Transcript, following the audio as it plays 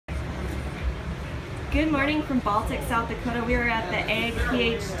Good morning from Baltic, South Dakota. We are at the Ag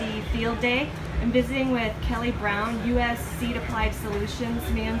PhD Field Day. I'm visiting with Kelli Brown, U.S. Seed Applied Solutions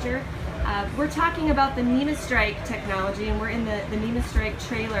Manager. We're talking about the NemaStrike technology, and we're in the NemaStrike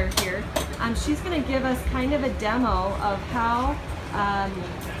trailer here. She's going to give us kind of a demo of how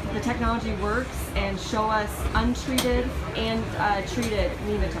the technology works and show us untreated and treated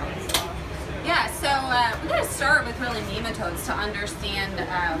nematodes. Yeah, so we're going to start with really nematodes to understand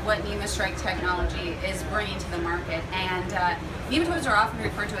what NemaStrike technology is bringing to the market. And nematodes are often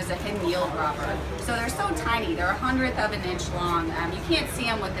referred to as a hidden yield robber. So they're so tiny, they're 1/100 of an inch long. You can't see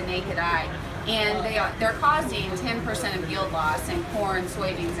them with the naked eye. And they're causing 10% of yield loss in corn,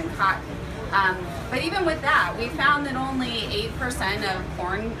 soybeans, and cotton. But even with that, we found that only 8% of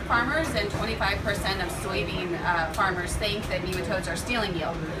corn farmers and 25% of soybean farmers think that nematodes are stealing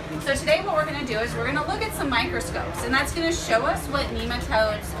yield. So today what we're going to do is we're going to look at some microscopes, and that's going to show us what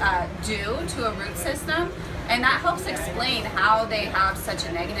nematodes do to a root system, and that helps explain how they have such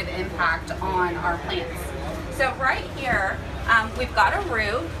a negative impact on our plants. So right here, we've got a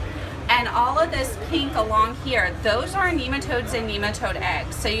root. And all of this pink along here, those are nematodes and nematode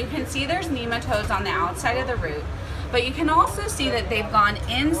eggs. So you can see there's nematodes on the outside of the root, but you can also see that they've gone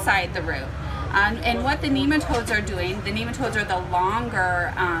inside the root. And what the nematodes are doing, the nematodes are the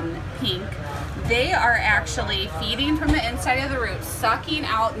longer pink, they are actually feeding from the inside of the root, sucking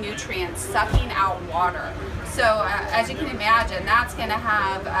out nutrients, sucking out water. So as you can imagine, that's going to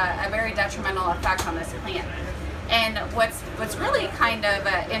have a very detrimental effect on this plant. And what's really kind of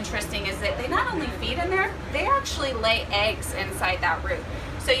interesting is that they not only feed in there, they actually lay eggs inside that root.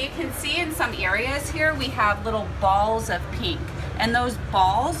 So you can see in some areas here we have little balls of pink, and those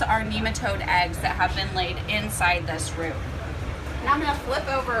balls are nematode eggs that have been laid inside this root. Now I'm going to flip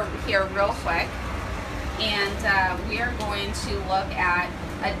over here real quick, and we are going to look at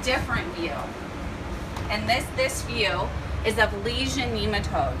a different view. And this view is of lesion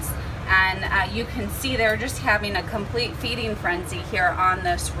nematodes. And you can see they're just having a complete feeding frenzy here on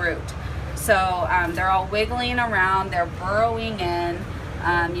this root. So they're all wiggling around, they're burrowing in.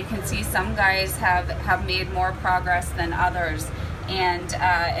 You can see some guys have made more progress than others. And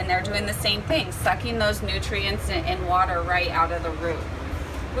they're doing the same thing, sucking those nutrients and water right out of the root.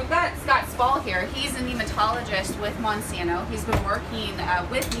 We've got Scott Spall here. He's a nematologist with Monsanto. He's been working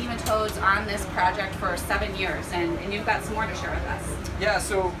with nematodes on this project for 7 years, and you've got some more to share with us. Yeah,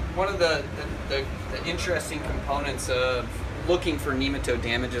 so one of the interesting components of looking for nematode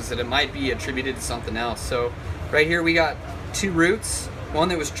damage is that it might be attributed to something else. So right here we got 2 roots, one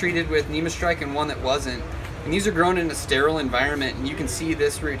that was treated with NemaStrike and one that wasn't. And these are grown in a sterile environment, and you can see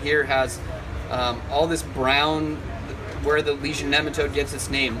this root here has all this brown, where the lesion nematode gets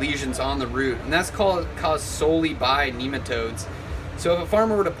its name, lesions on the root, and that's caused solely by nematodes. So if a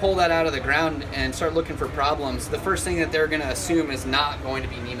farmer were to pull that out of the ground and start looking for problems, the first thing that they're going to assume is not going to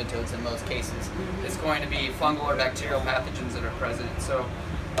be nematodes in most cases. It's going to be fungal or bacterial pathogens that are present. So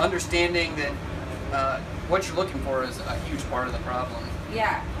understanding that what you're looking for is a huge part of the problem.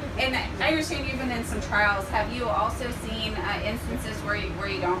 Yeah, and I understand you've been in some trials. Have you also seen instances where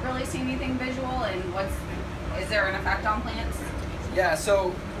you don't really see anything visual, and is there an effect on plants? Yeah,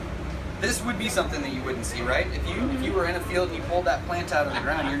 so this would be something that you wouldn't see, right? If you were in a field and you pulled that plant out of the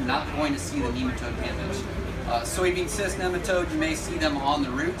ground, you're not going to see the nematode damage. Soybean cyst nematode, you may see them on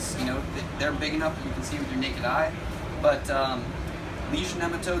the roots. You know, they're big enough that you can see with your naked eye. But lesion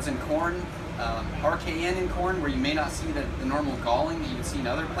nematodes in corn, RKN in corn, where you may not see the normal galling that you would see in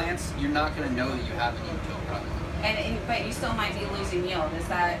other plants, you're not going to know that you have a nematode problem. But you still might be losing yield, is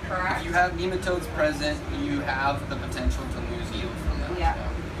that correct? If you have nematodes present, you have the potential to lose yield from them. Yeah.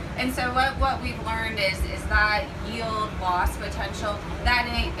 And so what we've learned is that yield loss potential, that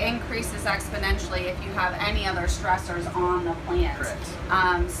increases exponentially if you have any other stressors on the plant.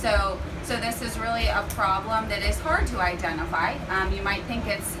 Correct. So this is really a problem that is hard to identify. You might think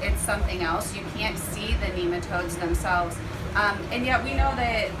it's something else. You can't see the nematodes themselves. And yet we know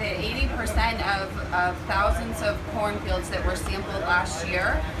that 80% of thousands of cornfields that were sampled last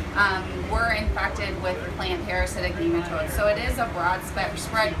year were infected with plant parasitic nematodes. So it is a broad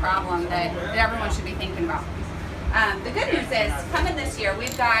spread problem that everyone should be thinking about. The good news is, coming this year,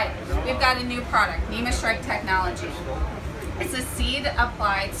 we've got a new product, NemaStrike Technology. It's a seed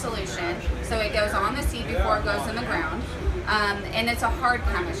applied solution, so it goes on the seed before it goes in the ground. And it's a hard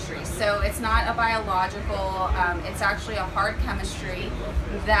chemistry, so it's not a biological, it's actually a hard chemistry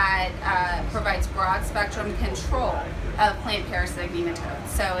that provides broad spectrum control of plant parasitic nematodes.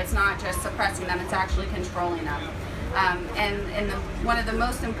 So it's not just suppressing them, it's actually controlling them. One of the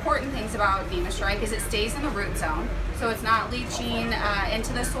most important things about NemaStrike is it stays in the root zone, so it's not leaching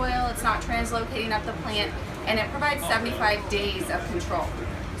into the soil, it's not translocating up the plant, and it provides 75 days of control.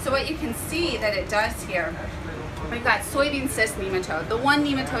 So what you can see that it does here, we've got soybean cyst nematode, the one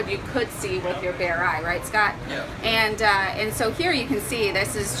nematode you could see with your bare eye, right, Scott? Yeah. And so here you can see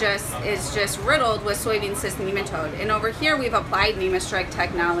this is just riddled with soybean cyst nematode. And over here we've applied NemaStrike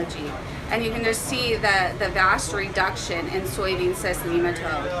technology, and you can just see the vast reduction in soybean cyst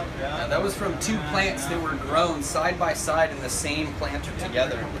nematode. That was from 2 plants that were grown side by side in the same planter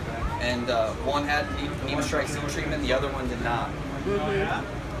together, and one had NemaStrike seed treatment, the other one did not.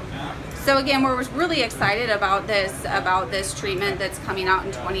 Mm-hmm. So again, we're really excited about this treatment that's coming out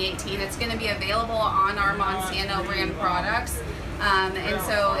in 2018. It's going to be available on our Monsanto brand products, and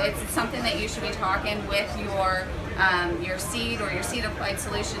so it's something that you should be talking with your seed or your seed applied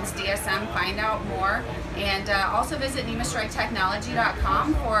solutions DSM. Find out more, and also visit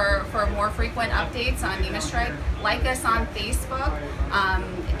NemaStrikeTechnology.com for more frequent updates on NemaStrike. Like us on Facebook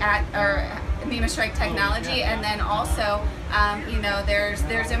at NemaStrike Technology, and then also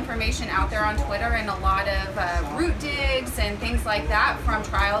there's information out there on Twitter and a lot of root digs and things like that from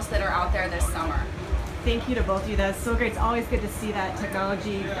trials that are out there this summer. Thank you to both of you. That's so great. It's always good to see that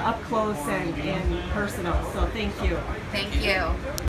technology up close and personal. So thank you. Thank you.